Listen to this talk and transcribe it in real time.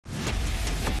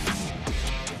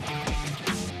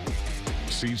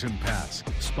Season Pass,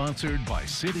 sponsored by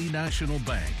City National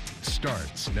Bank,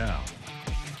 starts now.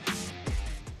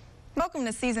 Welcome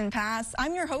to Season Pass.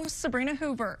 I'm your host, Sabrina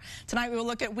Hoover. Tonight we will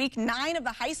look at Week 9 of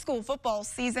the high school football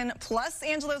season, plus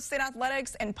Angelo State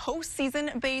Athletics and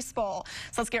postseason baseball.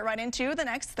 So let's get right into the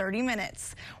next 30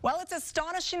 minutes. Well, it's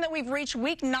astonishing that we've reached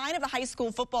Week 9 of the high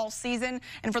school football season,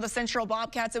 and for the Central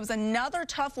Bobcats, it was another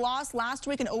tough loss last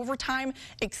week in overtime,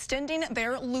 extending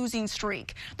their losing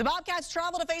streak. The Bobcats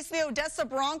travel to face the Odessa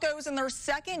Broncos in their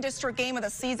second district game of the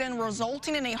season,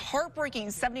 resulting in a heartbreaking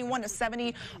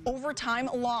 71-70 overtime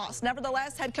loss.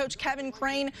 Nevertheless, head coach Kevin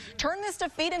Crane turned this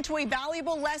defeat into a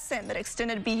valuable lesson that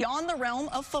extended beyond the realm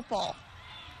of football.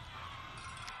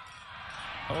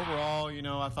 Overall,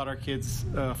 I thought our kids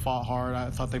fought hard.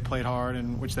 I thought they played hard,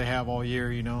 and which they have all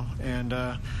year, And,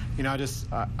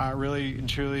 I really and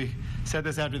truly said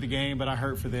this after the game, but I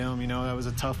hurt for them. That was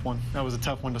a tough one. That was a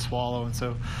tough one to swallow, and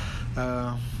so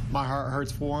my heart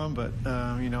hurts for them. But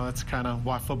that's kind of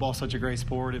why football's such a great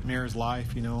sport. It mirrors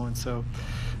life, and so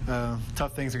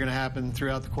tough things are going to happen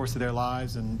throughout the course of their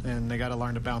lives, and they got to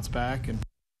learn to bounce back. And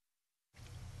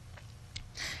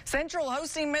Central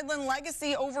hosting Midland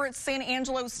Legacy over at San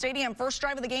Angelo Stadium. First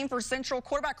drive of the game for Central.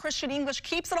 Quarterback Christian English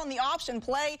keeps it on the option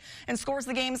play and scores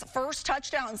the game's first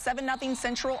touchdown. 7-0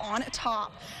 Central on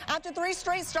top. After 3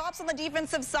 straight stops on the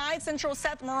defensive side, Central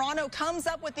Seth Morano comes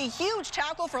up with the huge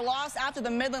tackle for loss after the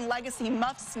Midland Legacy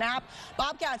muff snap.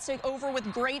 Bobcats take over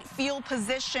with great field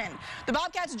position. The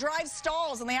Bobcats drive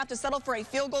stalls, and they have to settle for a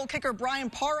field goal. Kicker Brian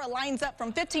Parra lines up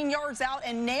from 15 yards out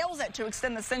and nails it to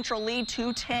extend the Central lead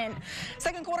to 10.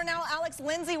 Second quarter now, Alex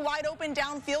Lindsay wide open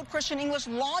downfield. Christian English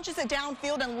launches it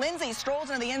downfield, and Lindsay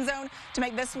strolls into the end zone to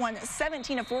make this one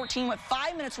 17-14 with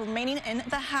 5 minutes remaining in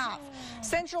the half.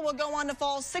 Central will go on to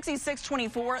fall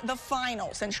 66-24, the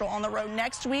final. Central on the road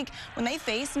next week when they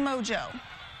face Mojo.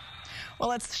 Well,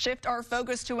 let's shift our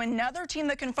focus to another team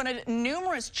that confronted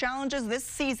numerous challenges this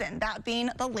season, that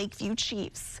being the Lakeview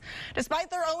Chiefs.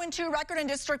 Despite their 0-2 record in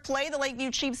district play, the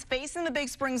Lakeview Chiefs facing the Big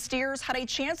Spring Steers had a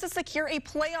chance to secure a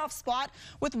playoff spot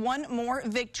with one more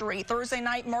victory. Thursday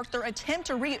night marked their attempt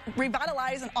to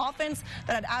revitalize an offense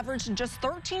that had averaged just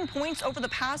 13 points over the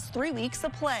past 3 weeks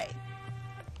of play.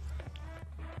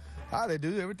 They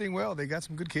do everything well. They got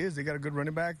some good kids. They got a good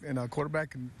running back and a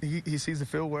quarterback, and he sees the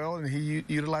field well, and he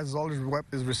utilizes all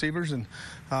his receivers. And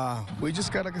we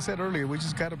just got, like I said earlier, we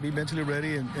just got to be mentally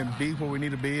ready and be where we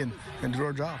need to be and do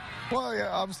our job. Well,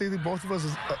 yeah, obviously, both of us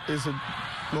is a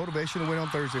motivation to win on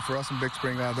Thursday for us in Big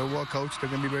Spring. They're well coached. They're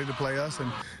going to be ready to play us. And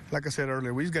like I said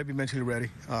earlier, we just got to be mentally ready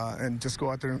and just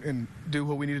go out there and do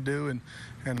what we need to do,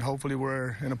 and hopefully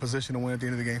we're in a position to win at the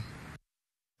end of the game.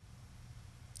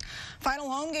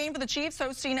 Final home game for the Chiefs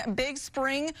hosting Big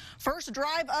Spring. First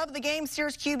drive of the game,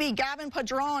 Steers QB Gavin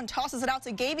Padron tosses it out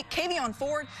to Kavion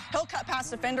Ford. He'll cut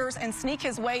past defenders and sneak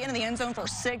his way into the end zone for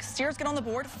 6. Steers get on the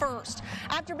board first.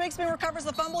 After Big Spring recovers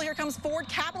the fumble, here comes Ford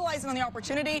capitalizing on the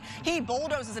opportunity. He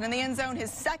bulldozes it in the end zone,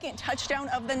 his second touchdown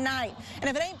of the night. And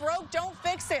if it ain't broke, don't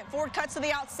fix it. Ford cuts to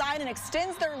the outside and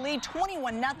extends their lead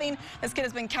 21-0. This kid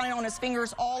has been counting on his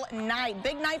fingers all night.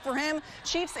 Big night for him.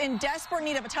 Chiefs in desperate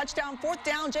need of a touchdown. 4th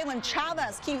down, Jalen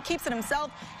Chavez keeps it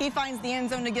himself. He finds the end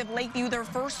zone to give Lakeview their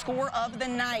first score of the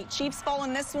night. Chiefs fall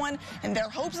in this one, and their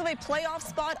hopes of a playoff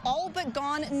spot all but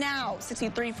gone now.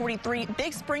 63-43,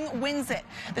 Big Spring wins it.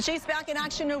 The Chiefs back in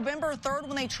action November 3rd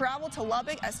when they travel to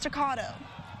Lubbock Estacado.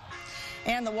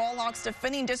 And the Wallhawks,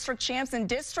 defending district champs in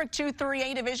District 2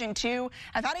 3A Division 2,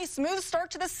 have had a smooth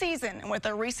start to the season. And with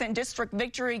their recent district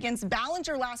victory against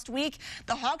Ballinger last week,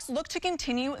 the Hawks look to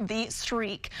continue the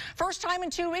streak. First time in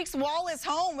 2 weeks, Wall is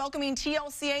home, welcoming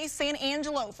TLCA San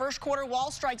Angelo. First quarter, Wall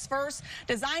strikes first.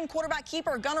 Design quarterback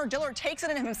keeper Gunnar Dillard takes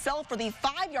it in himself for the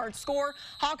 5-yard score.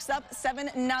 Hawks up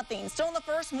 7-0. Still in the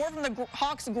first, more from the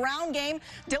Hawks ground game.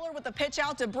 Dillard with the pitch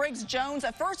out to Briggs Jones.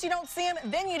 At first, you don't see him,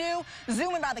 then you do.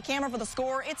 Zooming by the camera for the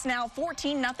score. It's now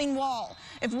 14-0 Wall.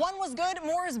 If one was good,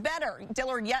 more is better.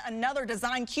 Dillard yet another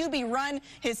design QB run.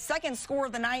 His second score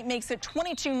of the night makes it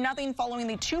 22-0 following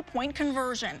the 2-point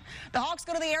conversion. The Hawks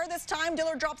go to the air this time.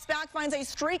 Dillard drops back, finds a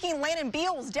streaking Landon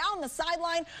Beals down the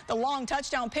sideline. The long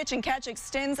touchdown pitch and catch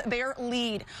extends their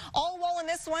lead. All Wall in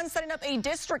this one, setting up a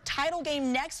district title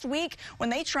game next week when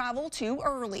they travel to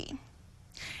Early.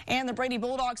 And the Brady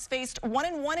Bulldogs faced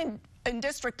 1-1 in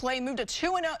district play, moved to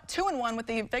 2-1 with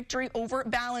the victory over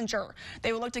Ballinger.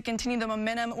 They will look to continue the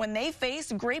momentum when they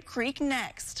face Grape Creek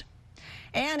next.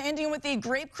 And ending with the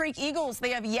Grape Creek Eagles,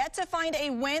 they have yet to find a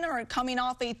winner, coming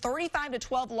off a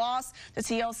 35-12 loss to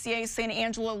TLCA San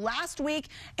Angelo last week,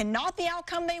 and not the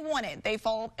outcome they wanted. They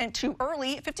fall into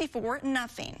Early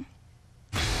 54-0.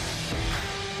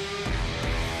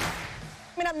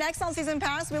 up next on Season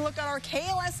Pass, we look at our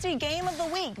KLST Game of the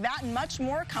Week. That and much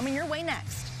more coming your way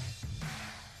next.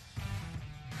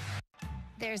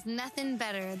 There's nothing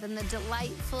better than the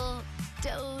delightful,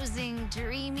 dozing,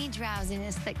 dreamy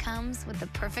drowsiness that comes with the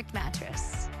perfect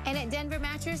mattress. And at Denver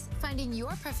Mattress, finding your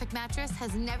perfect mattress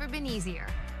has never been easier.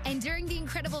 And during the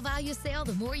incredible value sale,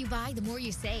 the more you buy, the more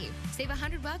you save. Save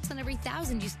 $100 on every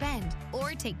 $1,000 you spend.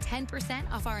 Or take 10%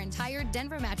 off our entire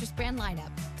Denver Mattress brand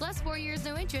lineup. Plus 4 years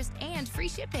no interest and free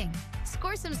shipping.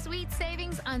 Score some sweet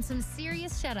savings on some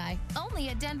serious shut-eye only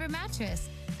at Denver Mattress.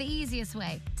 The easiest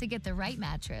way to get the right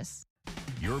mattress.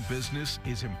 Your business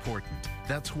is important.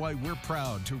 That's why we're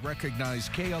proud to recognize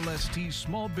KLST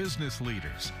small business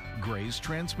leaders. Gray's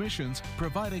Transmissions,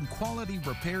 providing quality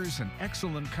repairs and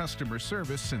excellent customer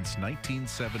service since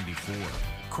 1974.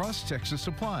 Cross Texas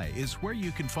Supply is where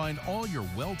you can find all your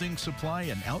welding supply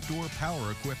and outdoor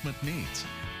power equipment needs.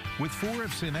 With 4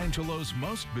 of San Angelo's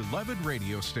most beloved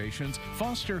radio stations,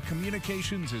 Foster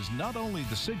Communications is not only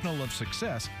the signal of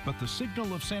success, but the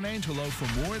signal of San Angelo for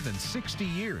more than 60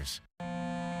 years.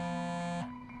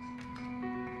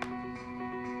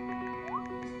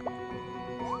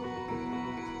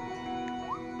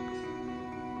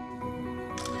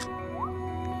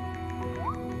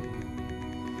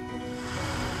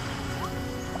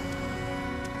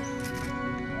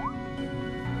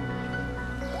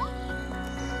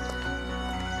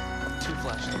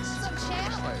 What's up,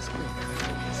 champ? I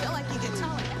feel like you get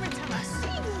taller every time I see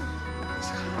you.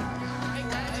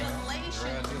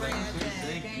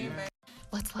 Congratulations.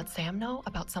 Let's let Sam know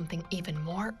about something even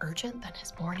more urgent than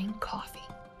his morning coffee.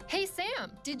 Hey,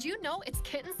 Sam, did you know it's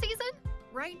kitten season?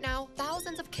 Right now,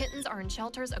 thousands of kittens are in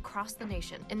shelters across the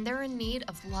nation, and they're in need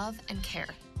of love and care.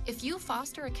 If you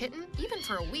foster a kitten, even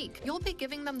for a week, you'll be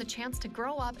giving them the chance to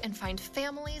grow up and find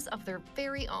families of their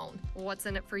very own. What's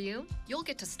in it for you? You'll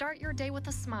get to start your day with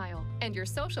a smile, and your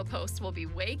social posts will be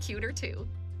way cuter too.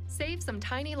 Save some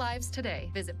tiny lives today.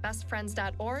 Visit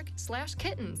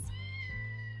bestfriends.org/kittens.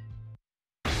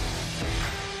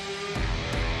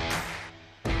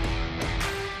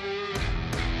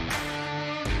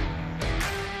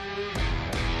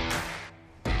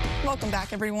 Welcome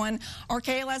back, everyone. Our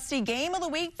KLST Game of the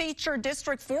Week featured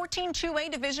District 14 2A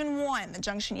Division I, the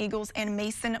Junction Eagles and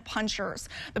Mason Punchers.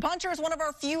 The Punchers, one of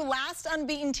our few last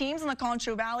unbeaten teams in the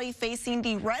Concho Valley, facing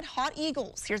the Red Hot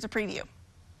Eagles. Here's a preview.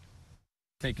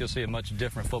 I think you'll see a much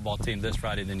different football team this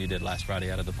Friday than you did last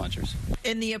Friday out of the Punchers.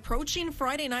 In the approaching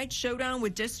Friday night showdown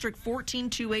with District 14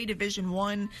 2A Division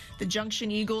I, the Junction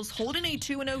Eagles, holding a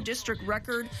 2-0 district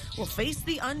record, will face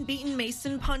the unbeaten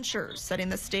Mason Punchers, setting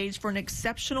the stage for an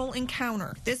exceptional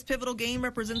encounter. This pivotal game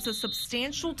represents a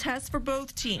substantial test for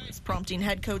both teams, prompting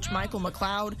head coach Michael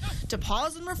McLeod to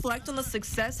pause and reflect on the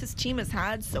success his team has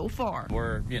had so far.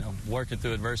 We're, working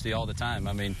through adversity all the time.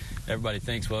 I mean, everybody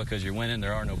thinks, well, because you're winning,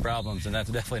 there are no problems, and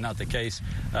that's definitely not the case.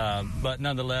 But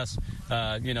nonetheless,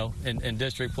 in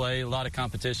district play, a lot of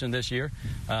competition this year.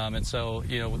 And so,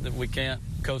 we can't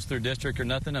coast through district or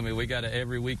nothing. I mean, we got to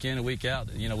every week in and week out,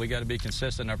 we got to be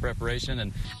consistent in our preparation.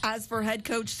 And as for head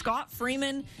coach Scott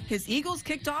Freeman, his Eagles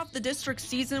kicked off the district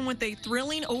season with a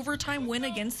thrilling overtime win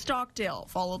against Stockdale,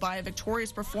 followed by a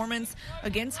victorious performance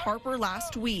against Harper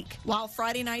last week. While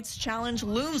Friday night's challenge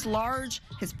looms large,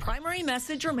 his primary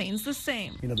message remains the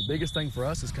same. The biggest thing for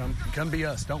us is come be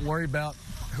us. Don't worry about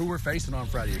who we're facing on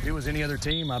Friday. If it was any other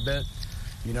team, I bet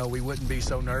we wouldn't be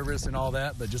so nervous and all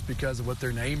that, but just because of what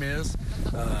their name is,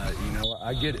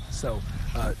 I get it. So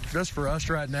just for us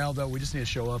right now, though, we just need to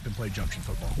show up and play Junction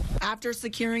football. After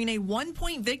securing a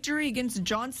 1-point victory against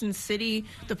Johnson City,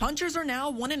 the Punchers are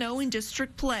now 1-0 in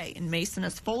district play, and Mason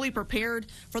is fully prepared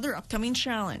for their upcoming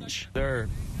challenge. They're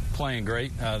playing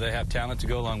great. They have talent to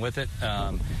go along with it,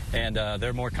 and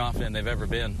they're more confident than they've ever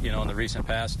been, in the recent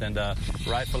past, and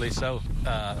rightfully so.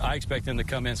 I expect them to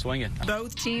come in swinging.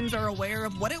 Both teams are aware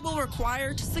of what it will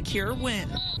require to secure a win.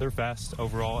 They're fast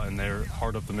overall, and they're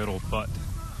hard up the middle, but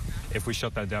if we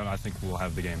shut that down, I think we'll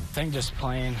have the game. I think just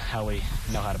playing how we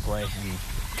know how to play and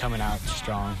coming out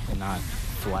strong and not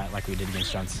flat like we did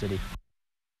against Johnson City.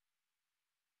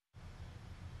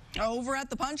 Over at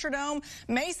the Puncher Dome,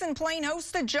 Mason playing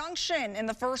host to Junction. In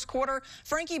the first quarter,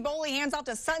 Frankie Boley hands off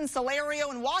to Sutton Solario,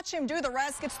 and watch him do the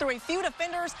rest. Gets through a few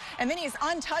defenders, and then he's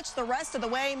untouched the rest of the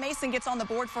way. Mason gets on the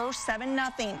board first,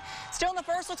 7-0. Still in the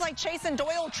first, looks like Chasen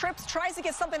Doyle trips, tries to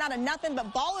get something out of nothing,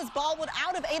 but ball is bobbled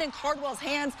out of Aiden Cardwell's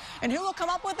hands. And who will come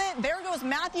up with it? There goes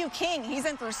Matthew King. He's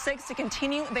in for 6 to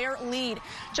continue their lead.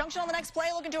 Junction on the next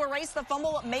play, looking to erase the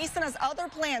fumble. Mason has other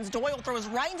plans. Doyle throws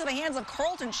right into the hands of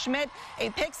Carlton Schmidt. A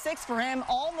pick 6 for him,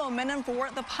 all momentum for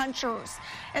the Punchers.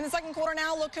 In the second quarter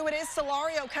now, look who it is.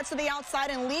 Solario cuts to the outside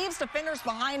and leaves defenders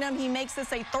behind him. He makes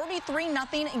this a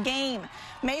 33-0 game.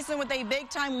 Mason with a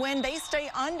big-time win. They stay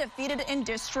undefeated in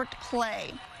district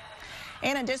play.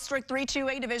 And in District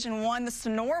 3-2A Division I, the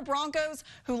Sonora Broncos,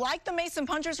 who like the Mason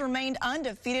Punchers, remained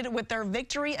undefeated with their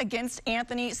victory against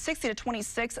Anthony,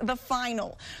 60-26, the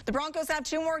final. The Broncos have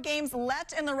 2 more games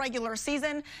left in the regular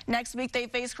season. Next week, they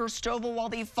face Cristoval, while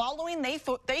the following they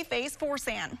face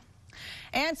Forsan.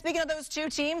 And speaking of those 2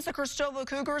 teams, the Cristoval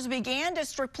Cougars began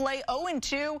district play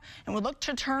 0-2 and would look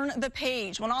to turn the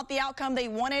page. Well, not the outcome they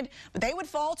wanted, but they would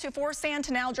fall to Forsan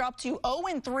to now drop to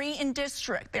 0-3 in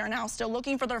district. They are now still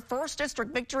looking for their first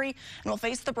district victory and will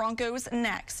face the Broncos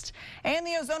next. And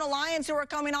the Ozona Lions, who are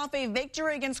coming off a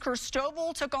victory against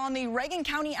Cristoval, took on the Reagan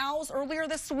County Owls earlier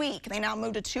this week. They now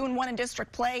moved to 2-1 in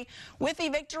district play with the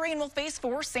victory and will face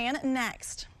Forsan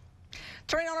next.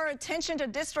 Turning our attention to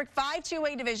District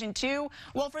 5-2A Division II.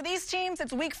 Well, for these teams,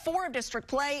 it's week 4 of district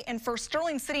play, and for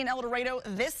Sterling City and El Dorado,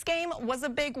 this game was a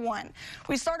big one.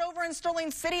 We start over in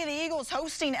Sterling City, the Eagles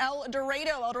hosting El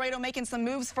Dorado. El Dorado making some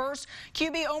moves first.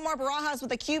 QB Omar Barajas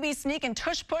with a QB sneak and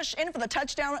tush push in for the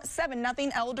touchdown,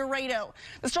 7-0 El Dorado.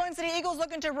 The Sterling City Eagles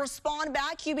looking to respond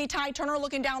back. QB Ty Turner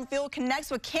looking downfield,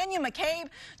 connects with Kenyon McCabe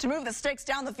to move the sticks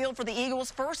down the field for the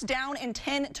Eagles. First down and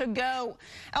 10 to go.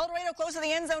 El Dorado close to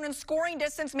the end zone and scoring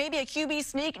distance, maybe a QB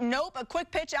sneak. Nope, a quick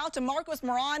pitch out to Marcos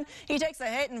Moran. He takes a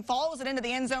hit and follows it into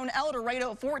the end zone. El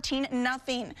Dorado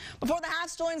 14-0. Before the half,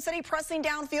 Sterling City pressing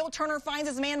downfield. Turner finds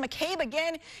his man McCabe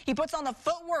again. He puts on the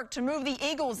footwork to move the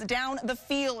Eagles down the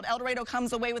field. El Dorado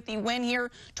comes away with the win here,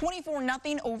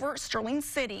 24-0 over Sterling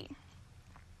City.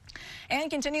 And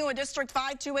continue with District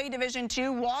 5-2A Division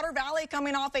II. Water Valley,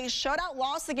 coming off a shutout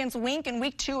loss against Wink in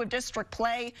week 2 of district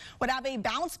play, would have a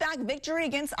bounce-back victory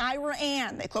against Ira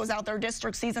Ann. They close out their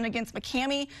district season against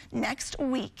McCamey next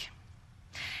week.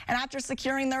 And after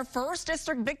securing their first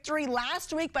district victory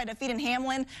last week by defeating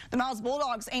Hamlin, the Miles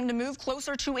Bulldogs aim to move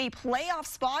closer to a playoff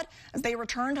spot as they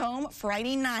returned home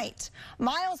Friday night.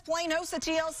 Miles playing host to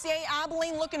TLCA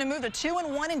Abilene, looking to move to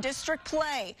 2-1 in district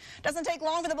play. Doesn't take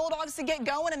long for the Bulldogs to get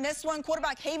going in this one.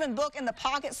 Quarterback Haven Book in the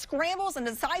pocket scrambles and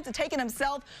decides to take it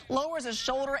himself, lowers his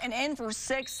shoulder and in for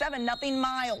 6, 7-0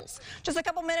 Miles. Just a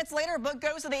couple minutes later, Book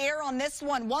goes to the air on this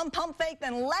one. One pump fake,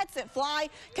 then lets it fly,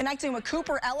 connecting with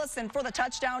Cooper Ellison for the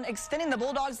touchdown, extending the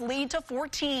Bulldogs' lead to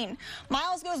 14.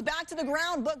 Miles goes back to the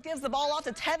ground. Book gives the ball off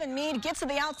to Tevin Mead, gets to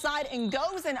the outside and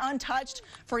goes in untouched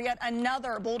for yet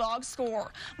another Bulldog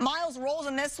score. Miles rolls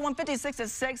in this one,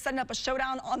 56-6, setting up a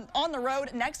showdown on the road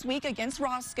next week against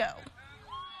Roscoe.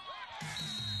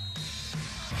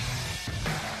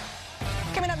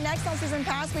 Coming up next on Season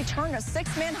Pass, we turn to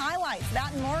 6-man highlights.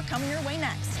 That and more coming your way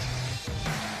next.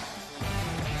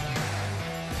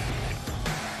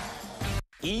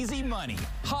 Easy money.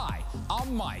 Hi,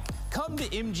 I'm Mike. Come to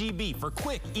MGB for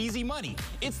quick, easy money.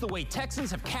 It's the way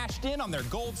Texans have cashed in on their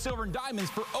gold, silver, and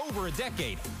diamonds for over a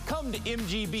decade. Come to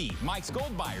MGB, Mike's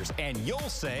Gold Buyers, and you'll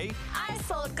say, I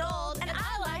sold gold and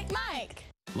I like Mike.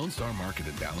 Lone Star Market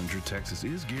in Ballinger, Texas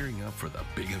is gearing up for the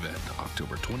big event,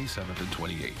 October 27th and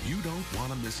 28th. You don't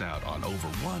want to miss out on over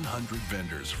 100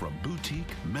 vendors, from boutique,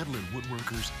 metal and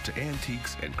woodworkers to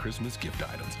antiques and Christmas gift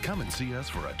items. Come and see us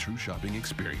for a true shopping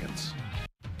experience.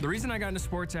 The reason I got into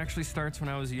sports actually starts when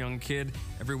I was a young kid.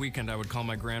 Every weekend I would call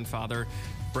my grandfather,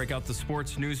 break out the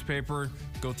sports newspaper,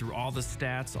 go through all the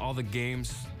stats, all the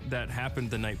games that happened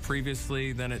the night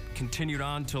previously. Then it continued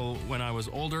on till when I was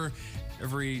older.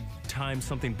 Every time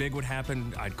something big would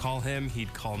happen, I'd call him,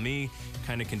 he'd call me.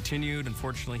 Kind of continued.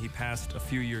 Unfortunately, he passed a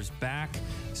few years back.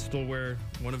 Still wear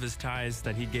one of his ties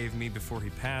that he gave me before he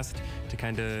passed to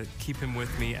kind of keep him with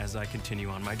me as I continue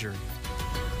on my journey.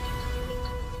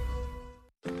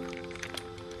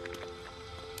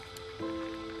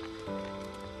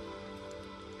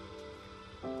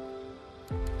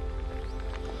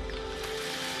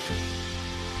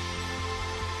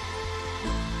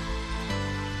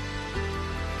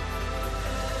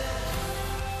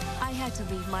 To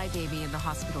leave my baby in the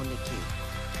hospital NICU.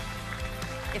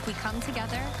 If we come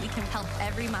together, we can help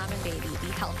every mom and baby be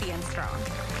healthy and strong.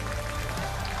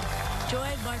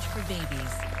 Join March for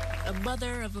Babies, a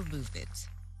mother of a movement.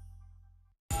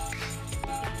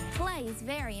 Play is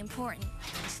very important.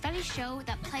 Studies show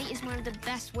that play is one of the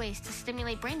best ways to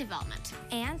stimulate brain development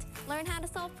and learn how to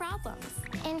solve problems.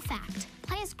 In fact,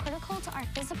 play is critical to our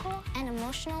physical and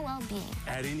emotional well-being.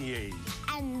 At any age.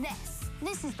 And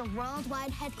this is the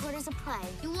worldwide headquarters of play.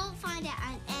 You won't find it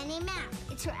on any map.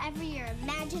 It's wherever your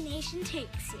imagination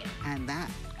takes you. And that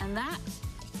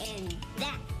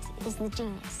is the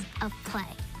genius of play.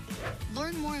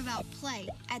 Learn more about play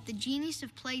at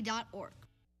thegeniusofplay.org.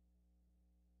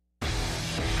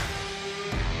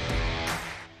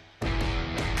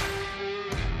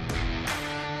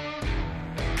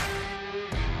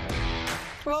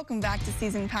 Welcome back to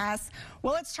Season Pass.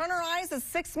 Well, let's turn our eyes to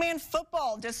six-man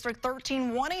football. District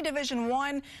 13 1A Division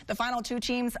 1. The final two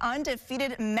teams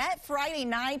undefeated met Friday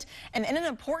night, and in an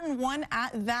important one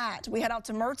at that. We head out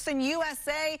to Mertzon,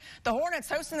 USA. The Hornets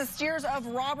hosting the Steers of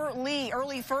Robert Lee.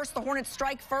 Early first, the Hornets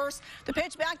strike first. The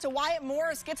pitch back to Wyatt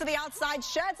Morris, gets to the outside,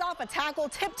 sheds off a tackle,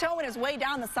 tiptoeing his way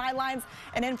down the sidelines,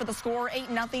 and in for the score,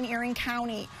 8-0 Erie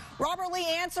County. Robert Lee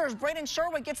answers. Braden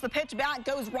Sherwood gets the pitch back,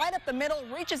 goes right up the middle,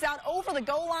 reaches out over the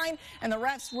goal line, and the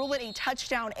refs rule it a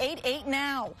touchdown. 8-8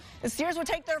 now. The Steers would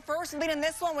take their first lead in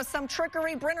this one with some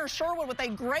trickery. Brenner Sherwood with a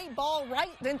great ball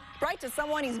right to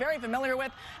someone he's very familiar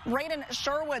with, Braden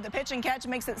Sherwood. The pitch and catch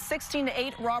makes it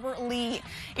 16-8 Robert Lee.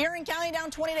 Erie County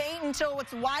down 20-8 until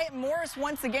it's Wyatt Morris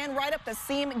once again right up the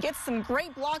seam, gets some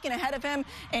great blocking ahead of him,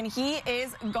 and he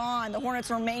is gone. The Hornets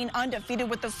remain undefeated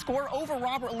with the score over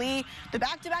Robert Lee. The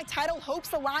back-to-back title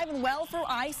hopes alive and well for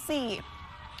IC.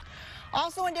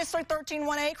 Also in District 13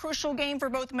 1A, crucial game for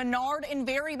both Menard and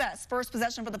Very Best. First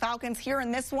possession for the Falcons here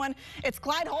in this one. It's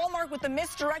Clyde Hallmark with the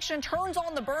misdirection, turns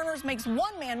on the burners, makes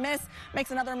one man miss,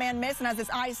 makes another man miss, and has his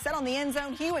eyes set on the end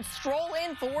zone, he would stroll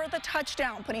in for the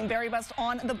touchdown, putting Very Best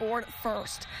on the board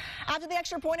first. After the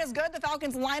extra point is good, the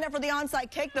Falcons line up for the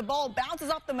onside kick. The ball bounces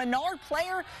off the Menard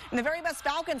player, and the Very Best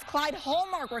Falcons, Clyde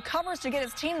Hallmark, recovers to get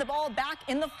his team the ball back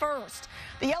in the first.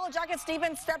 The Yellow Jackets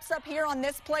defense steps up here on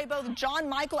this play. Both John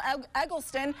Michael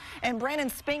Eggleston and Brandon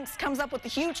Spinks comes up with a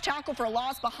huge tackle for a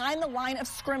loss behind the line of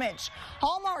scrimmage.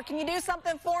 Hallmark, can you do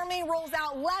something for me? Rolls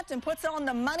out left and puts it on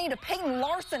the money to Peyton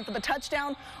Larson for the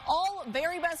touchdown. All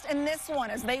Very Best in this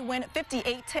one as they win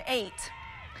 58-8.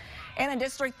 And in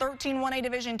District 13 1A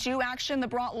Division 2 action, the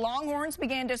Brought Longhorns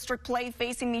began district play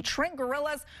facing the Trent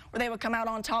Gorillas, where they would come out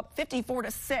on top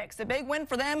 54-6. A big win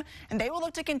for them, and they will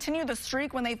look to continue the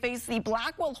streak when they face the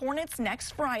Blackwell Hornets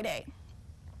next Friday.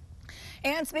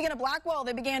 And speaking of Blackwell,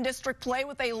 they began district play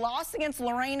with a loss against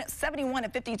Lorraine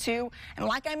 71-52. And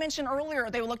like I mentioned earlier,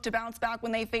 they will look to bounce back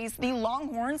when they face the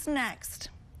Longhorns next.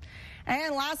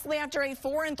 And lastly, after a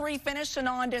 4-3 finish to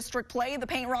non-district play, the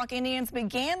Paint Rock Indians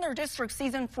began their district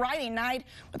season Friday night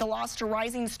with a loss to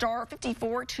Rising Star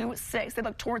 54-6. They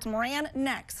look towards Moran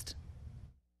next.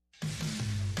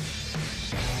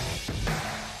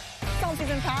 On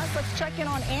Season Pass, let's check in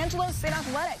on Angelo State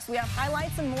Athletics. We have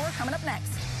highlights and more coming up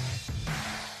next.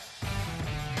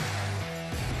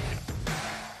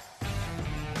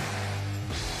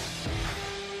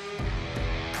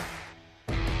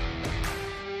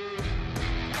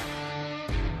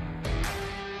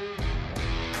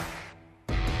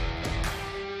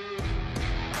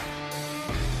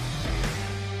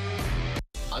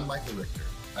 I'm Michael Richter.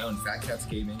 I own Fat Cats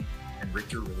Gaming and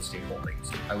Richter Real Estate Holdings.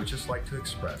 I would just like to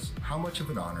express how much of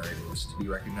an honor it is to be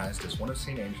recognized as one of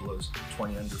St. Angelo's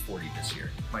 20 under 40 this year.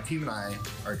 My team and I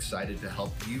are excited to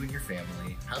help you and your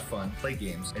family have fun, play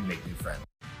games, and make new friends.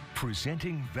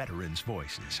 Presenting Veterans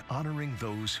Voices, honoring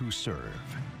those who serve.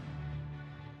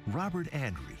 Robert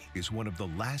Andry is one of the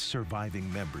last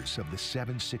surviving members of the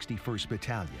 761st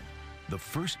Battalion, the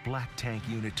first black tank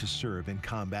unit to serve in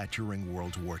combat during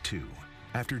World War II.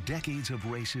 After decades of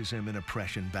racism and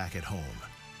oppression back at home,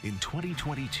 in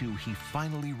 2022, he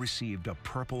finally received a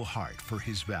Purple Heart for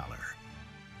his valor.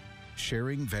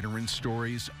 Sharing veteran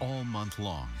stories all month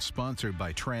long, sponsored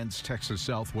by Trans-Texas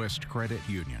Southwest Credit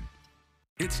Union.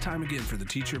 It's time again for the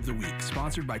Teacher of the Week,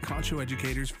 sponsored by Concho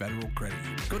Educators Federal Credit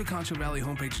Union. Go to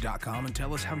ConchoValleyHomepage.com and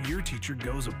tell us how your teacher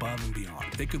goes above and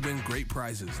beyond. They could win great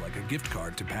prizes like a gift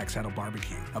card to Pack Saddle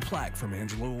Barbecue, a plaque from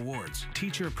Angelo Awards,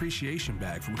 teacher appreciation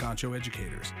bag from Concho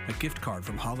Educators, a gift card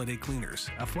from Holiday Cleaners,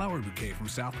 a flower bouquet from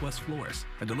Southwest Florists,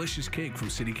 a delicious cake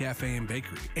from City Cafe and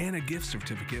Bakery, and a gift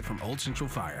certificate from Old Central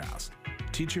Firehouse.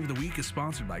 Teacher of the Week is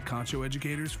sponsored by Concho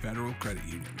Educators Federal Credit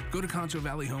Union. Go to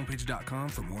ConchoValleyHomepage.com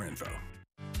for more info.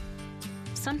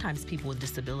 Sometimes people with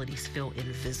disabilities feel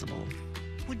invisible.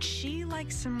 Would she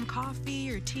like some coffee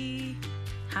or tea?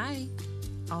 Hi,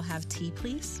 I'll have tea,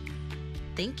 please.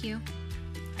 Thank you.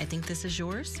 I think this is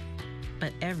yours,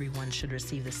 but everyone should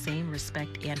receive the same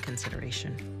respect and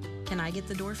consideration. Can I get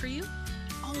the door for you?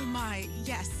 Oh my,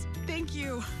 yes, thank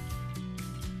you.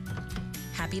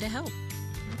 Happy to help.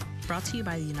 Brought to you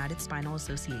by the United Spinal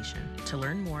Association. To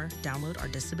learn more, download our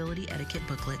disability etiquette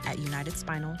booklet at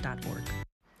unitedspinal.org.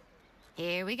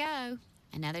 Here we go.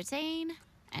 Another teen,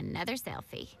 another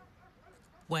selfie.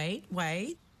 Wait.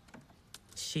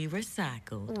 She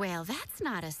recycled. Well, that's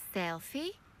not a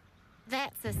selfie.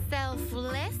 That's a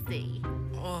selflessy.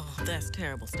 Oh, that's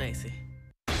terrible, Stacy.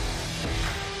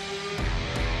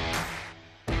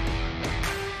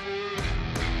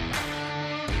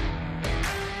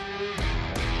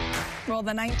 Well,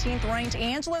 the 19th ranked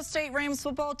Angelo State Rams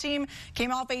football team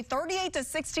came off a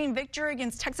 38-16 victory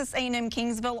against Texas A&M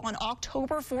Kingsville on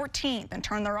October 14th and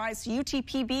turned their eyes to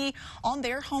UTPB on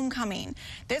their homecoming.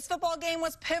 This football game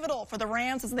was pivotal for the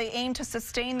Rams as they aim to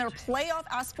sustain their playoff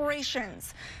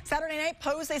aspirations. Saturday night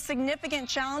posed a significant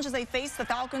challenge as they faced the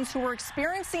Falcons, who were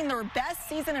experiencing their best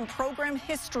season in program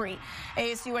history.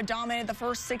 ASU had dominated the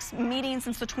first 6 meetings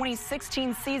since the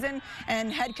 2016 season,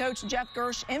 and head coach Jeff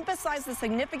Gersh emphasized the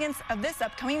significance of this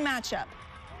upcoming matchup.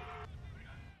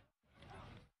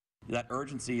 That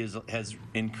urgency has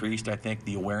increased. I think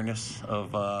the awareness of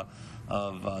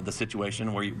the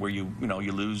situation where you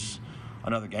lose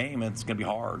another game, it's going to be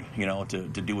hard, to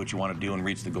do what you want to do and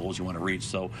reach the goals you want to reach.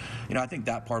 So, I think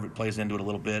that part of it plays into it a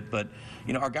little bit. But,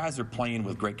 our guys are playing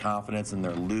with great confidence and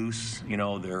they're loose.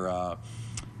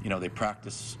 They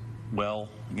practice well,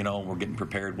 we're getting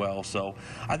prepared well. So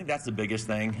I think that's the biggest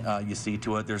thing you see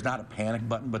to it. There's not a panic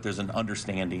button, but there's an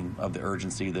understanding of the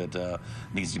urgency that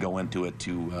needs to go into it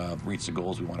to reach the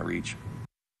goals we want to reach.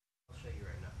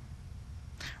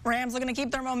 Rams looking to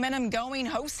keep their momentum going,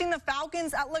 hosting the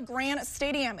Falcons at LeGrand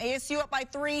Stadium. ASU up by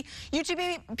 3.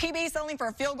 UTPB settling for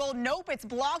a field goal. Nope, it's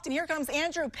blocked. And here comes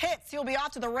Andrew Pitts. He'll be off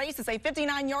to the races. A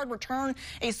 59-yard return,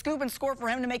 a scoop and score for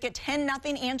him to make it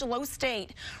 10-0 Angelo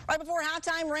State. Right before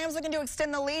halftime, Rams looking to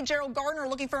extend the lead. Gerald Gardner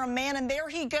looking for a man, and there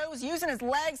he goes, using his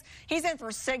legs. He's in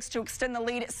for 6 to extend the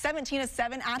lead,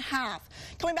 17-7 at half.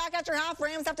 Coming back after half,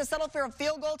 Rams have to settle for a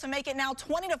field goal to make it now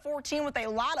 20-14 with a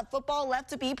lot of football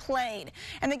left to be played.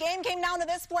 And the game came down to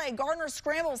this play. Gardner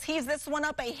scrambles, heaves this one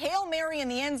up, a Hail Mary in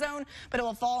the end zone, but it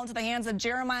will fall into the hands of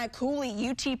Jeremiah Cooley.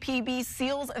 UTPB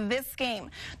seals this game.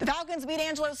 The Falcons beat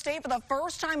Angelo State for the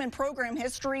first time in program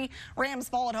history. Rams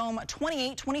fall at home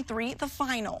 28-23 the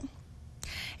final.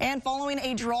 And following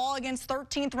a draw against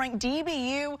 13th ranked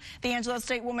DBU, the Angelo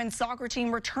State women's soccer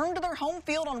team returned to their home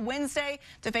field on Wednesday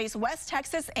to face West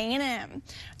Texas A&M.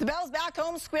 The Bells back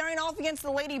home squaring off against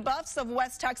the Lady Buffs of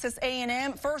West Texas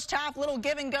A&M. First half, little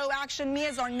give and go action.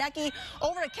 Mia Zarnecki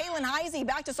over to Kaylin Heisey.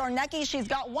 Back to Zarnecki. She's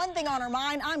got one thing on her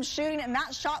mind. I'm shooting, and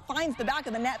that shot finds the back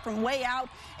of the net from way out.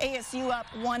 ASU up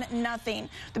 1-0.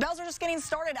 The Bells are just getting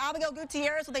started. Abigail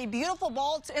Gutierrez with a beautiful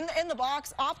ball in the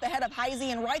box off the head of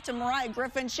Heisey and right to Mariah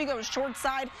Griffin. She goes short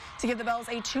side to give the Bells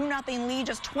a 2-0 lead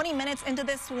just 20 minutes into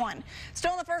this one.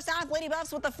 Still in the first half, Lady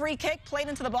Buffs with the free kick played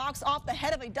into the box off the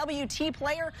head of a WT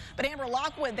player, but Amber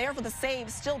Lockwood there for the save.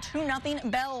 Still 2-0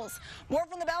 Bells. More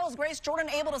from the Bells. Grace Jordan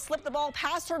able to slip the ball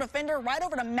past her defender right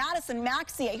over to Madison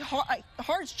Maxey. A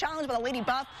hard challenge by the Lady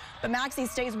Buff, but Maxey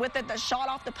stays with it. The shot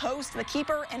off the post, the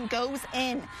keeper, and goes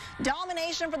in.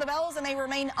 Domination for the Bells, and they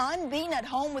remain unbeaten at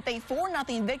home with a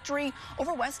 4-0 victory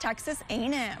over West Texas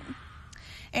A&M.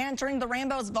 And turning to the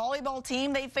Rambo's volleyball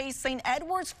team, they faced St.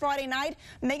 Edward's Friday night,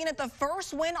 making it the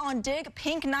first win on Dig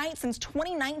Pink Night since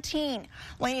 2019.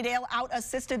 Lainey Dale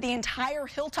out-assisted the entire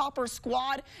Hilltopper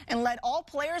squad and led all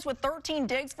players with 13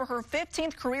 digs for her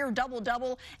 15th career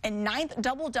double-double and 9th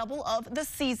double-double of the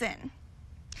season.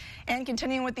 And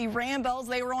continuing with the Rambells,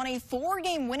 they were on a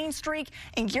 4-game winning streak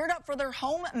and geared up for their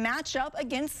home matchup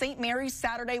against St. Mary's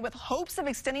Saturday with hopes of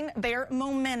extending their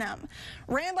momentum.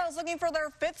 Rambells looking for their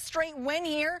 5th straight win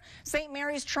here. St.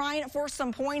 Mary's trying for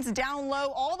some points down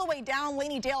low, all the way down.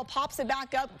 Lainey Dale pops it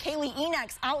back up. Kaylee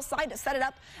Enex outside to set it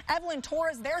up. Evelyn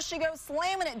Torres, there she goes,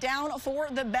 slamming it down for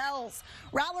the Bells.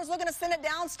 Rattlers looking to send it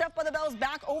down, stuffed by the Bells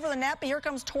back over the net, but here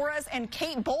comes Torres and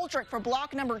Kate Boldrick for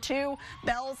block number 2.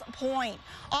 Bells point.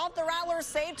 Off the Rattlers,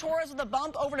 save Torres with a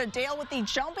bump over to Dale with the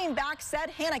jumping back set.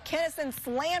 Hannah Kinnison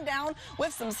slammed down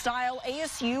with some style.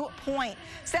 ASU point.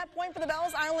 Set point for the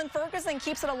Bells. Island Ferguson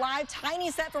keeps it alive. Tiny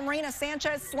set from Reina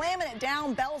Sanchez, slamming it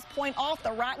down. Bells point off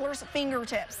the Rattlers'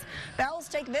 fingertips. Bells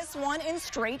take this one in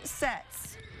straight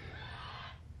sets.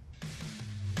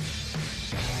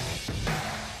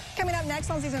 Coming up next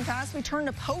on Season Pass, we turn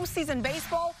to postseason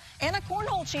baseball and a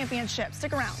cornhole championship.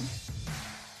 Stick around.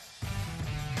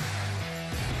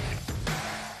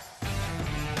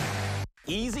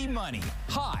 Easy money.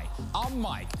 Hi, I'm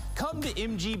Mike. Come to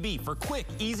MGB for quick,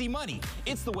 easy money.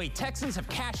 It's the way Texans have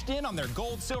cashed in on their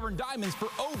gold, silver, and diamonds for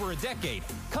over a decade.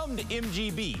 Come to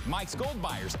MGB, Mike's Gold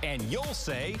Buyers, and you'll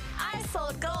say, I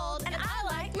sold gold and I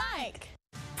like Mike.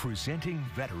 Presenting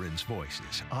Veterans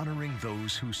Voices, honoring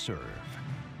those who serve.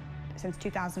 Since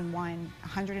 2001,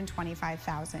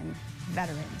 125,000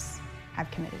 veterans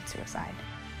have committed suicide.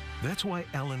 That's why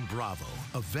Ellen Bravo,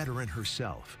 a veteran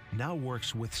herself, now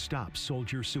works with Stop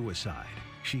Soldier Suicide.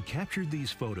 She captured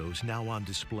these photos now on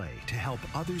display to help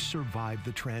others survive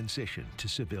the transition to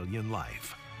civilian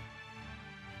life.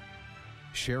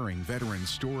 Sharing veteran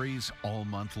stories all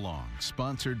month long.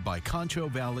 Sponsored by Concho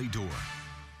Valley Door.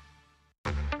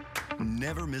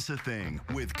 Never miss a thing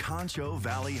with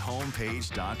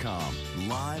ConchoValleyHomepage.com.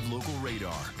 Live local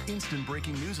radar, instant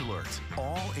breaking news alerts,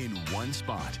 all in one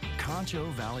spot.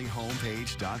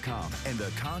 ConchoValleyHomepage.com and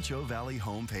the Concho Valley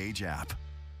Homepage app.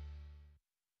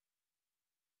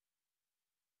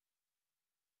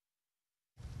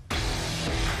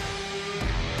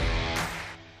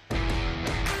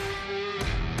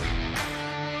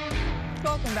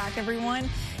 Welcome back, everyone.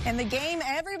 And the game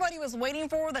everybody was waiting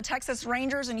for, the Texas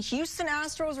Rangers and Houston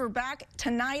Astros, were back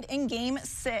tonight in Game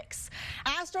 6.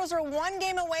 Astros are one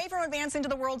game away from advancing to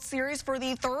the World Series for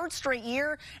the third straight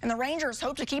year, and the Rangers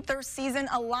hope to keep their season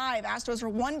alive. Astros are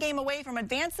one game away from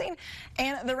advancing,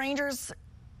 and the Rangers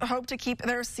hope to keep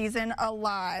their season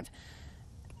alive.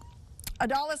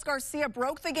 Adolis Garcia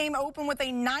broke the game open with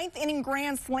a ninth-inning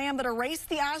grand slam that erased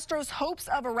the Astros' hopes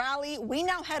of a rally. We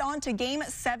now head on to Game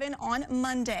 7 on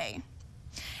Monday.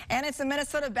 And it's a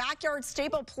Minnesota backyard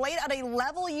staple played at a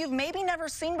level you've maybe never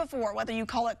seen before. Whether you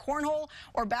call it cornhole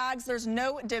or bags, there's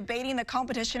no debating the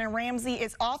competition in Ramsey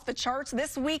is off the charts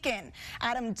this weekend.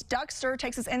 Adam Duxter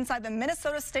takes us inside the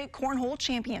Minnesota State Cornhole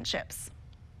Championships.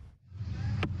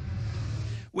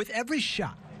 With every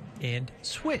shot and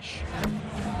swish,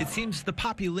 it seems the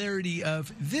popularity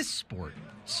of this sport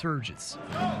surges.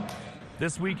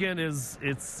 This weekend it's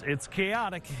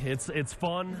chaotic. It's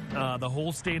fun. The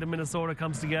whole state of Minnesota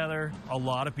comes together. A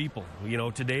lot of people. You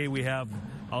know, today we have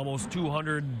almost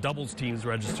 200 doubles teams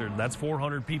registered. That's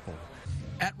 400 people.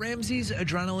 At Ramsey's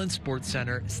Adrenaline Sports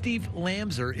Center, Steve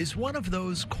Lamser is one of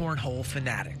those cornhole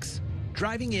fanatics,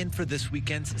 driving in for this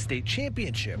weekend's state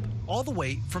championship all the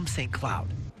way from St.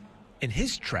 Cloud. And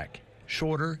his trek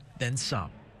shorter than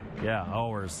some. Yeah,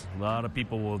 hours. A lot of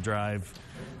people will drive,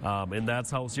 and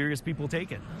that's how serious people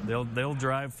take it. They'll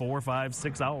drive 4, 5,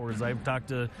 6 hours. I've talked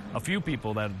to a few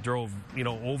people that drove,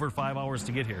 over 5 hours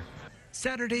to get here.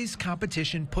 Saturday's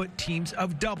competition put teams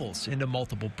of doubles into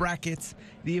multiple brackets,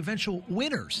 the eventual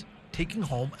winners taking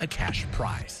home a cash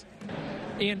prize.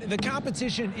 And the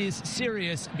competition is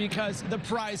serious because the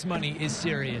prize money is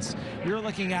serious. You're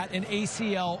looking at an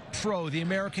ACL Pro, the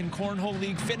American Cornhole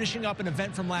League, finishing up an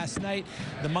event from last night.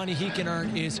 The money he can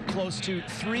earn is close to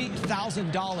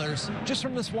 $3,000 just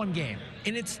from this one game.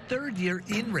 In its third year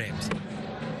in Ramsey,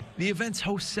 the event's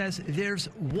host says there's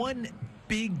one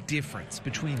big difference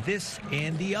between this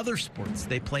and the other sports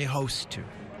they play host to.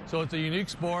 So it's a unique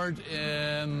sport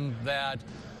in that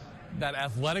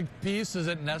athletic piece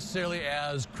isn't necessarily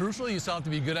as crucial. You still have to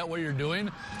be good at what you're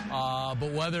doing.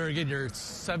 But whether, again, you're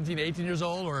 17, 18 years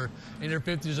old or in your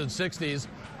 50s and 60s,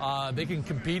 they can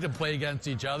compete and play against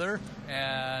each other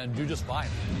and do just fine.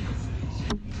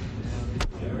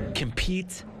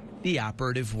 Compete, the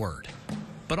operative word.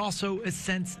 But also a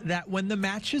sense that when the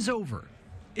match is over,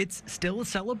 it's still a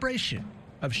celebration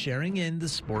of sharing in the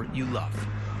sport you love.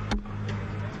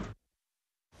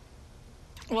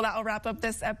 Well, that will wrap up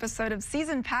this episode of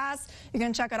Season Pass. You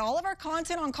can check out all of our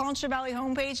content on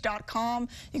ConchoValleyHomepage.com.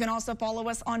 You can also follow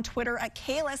us on Twitter at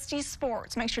KLST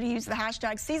Sports. Make sure to use the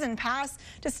hashtag Season Pass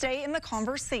to stay in the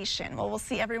conversation. Well, we'll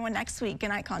see everyone next week. Good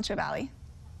night, Concho Valley.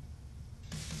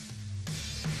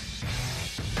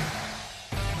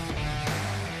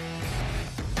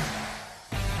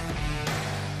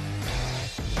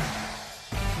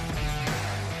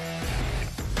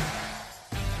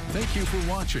 Thank you for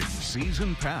watching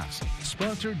Season Pass,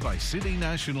 sponsored by City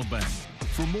National Bank.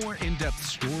 For more in-depth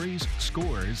stories,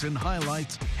 scores, and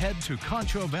highlights, head to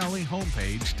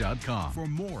ConchoValleyHomepage.com. For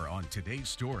more on today's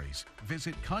stories,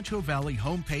 visit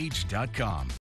ConchoValleyHomepage.com.